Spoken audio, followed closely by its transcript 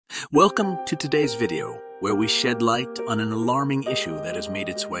Welcome to today's video, where we shed light on an alarming issue that has made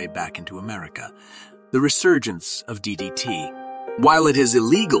its way back into America, the resurgence of DDT. While it is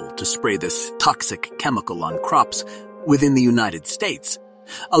illegal to spray this toxic chemical on crops within the United States,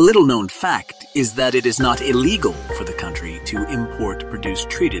 a little-known fact is that it is not illegal for the country to import produce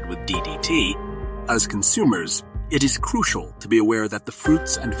treated with DDT. As consumers, it is crucial to be aware that the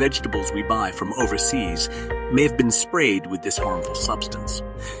fruits and vegetables we buy from overseas may have been sprayed with this harmful substance.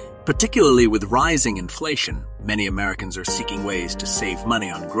 Particularly with rising inflation, many Americans are seeking ways to save money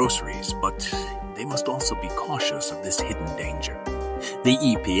on groceries, but they must also be cautious of this hidden danger. The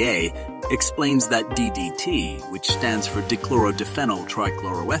EPA explains that DDT, which stands for dichlorodiphenyl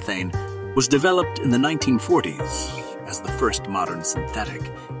trichloroethane, was developed in the 1940s as the first modern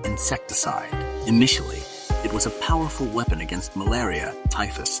synthetic insecticide. Initially, it was a powerful weapon against malaria,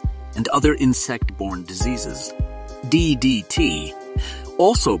 typhus, and other insect-borne diseases. DDT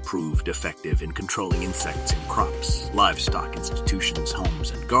also proved effective in controlling insects in crops, livestock institutions,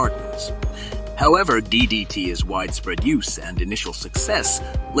 homes, and gardens. However, DDT's widespread use and initial success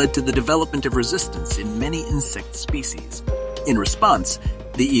led to the development of resistance in many insect species. In response,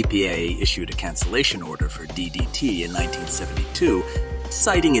 the EPA issued a cancellation order for DDT in 1972,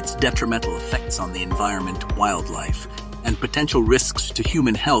 citing its detrimental effects on the environment, wildlife, and potential risks to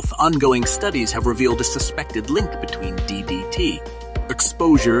human health. Ongoing studies have revealed a suspected link between DDT,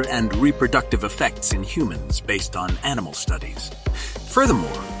 exposure, and reproductive effects in humans based on animal studies.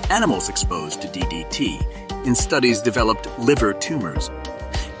 Furthermore, animals exposed to DDT in studies developed liver tumors.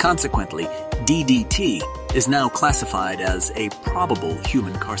 Consequently, DDT is now classified as a probable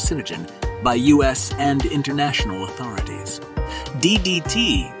human carcinogen by U.S. and international authorities.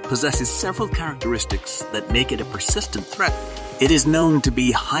 DDT possesses several characteristics that make it a persistent threat. It is known to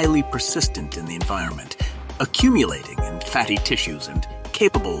be highly persistent in the environment, accumulating in fatty tissues and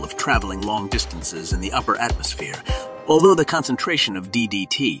capable of traveling long distances in the upper atmosphere. Although the concentration of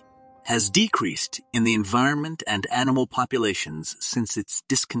DDT has decreased in the environment and animal populations since its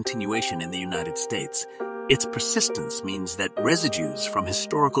discontinuation in the United States, its persistence means that residues from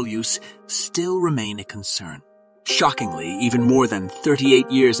historical use still remain a concern. Shockingly, even more than 38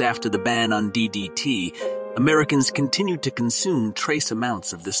 years after the ban on DDT, Americans continue to consume trace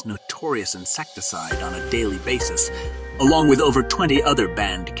amounts of this notorious insecticide on a daily basis, along with over 20 other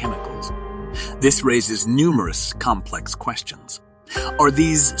banned chemicals. This raises numerous complex questions. Are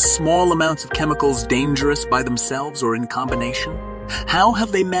these small amounts of chemicals dangerous by themselves or in combination? How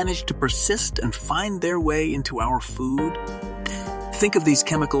have they managed to persist and find their way into our food? Think of these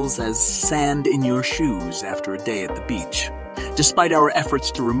chemicals as sand in your shoes after a day at the beach. Despite our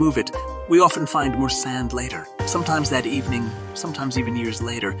efforts to remove it, we often find more sand later, sometimes that evening, sometimes even years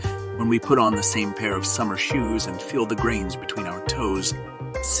later, when we put on the same pair of summer shoes and feel the grains between our toes.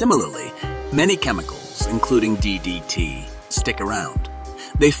 Similarly, many chemicals, including DDT, stick around.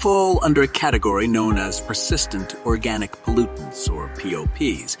 They fall under a category known as persistent organic pollutants, or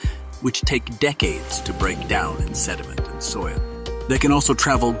POPs, which take decades to break down in sediment and soil. They can also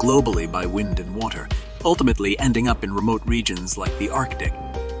travel globally by wind and water, ultimately ending up in remote regions like the Arctic.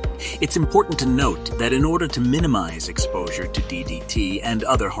 It's important to note that in order to minimize exposure to DDT and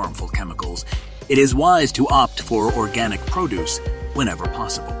other harmful chemicals, it is wise to opt for organic produce whenever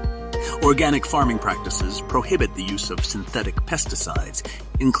possible. Organic farming practices prohibit the use of synthetic pesticides,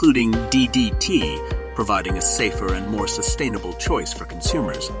 including DDT, providing a safer and more sustainable choice for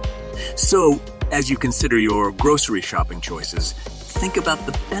consumers. So, as you consider your grocery shopping choices, think about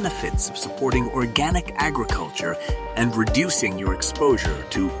the benefits of supporting organic agriculture and reducing your exposure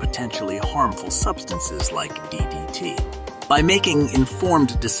to potentially harmful substances like DDT. By making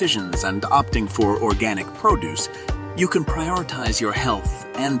informed decisions and opting for organic produce, you can prioritize your health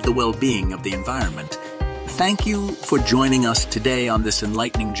and the well-being of the environment. Thank you for joining us today on this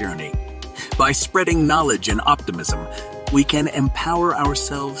enlightening journey. By spreading knowledge and optimism, we can empower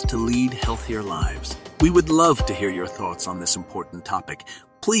ourselves to lead healthier lives. We would love to hear your thoughts on this important topic.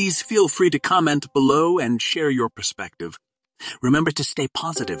 Please feel free to comment below and share your perspective. Remember to stay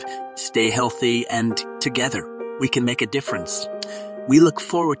positive, stay healthy, and together we can make a difference. We look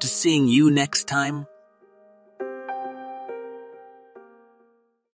forward to seeing you next time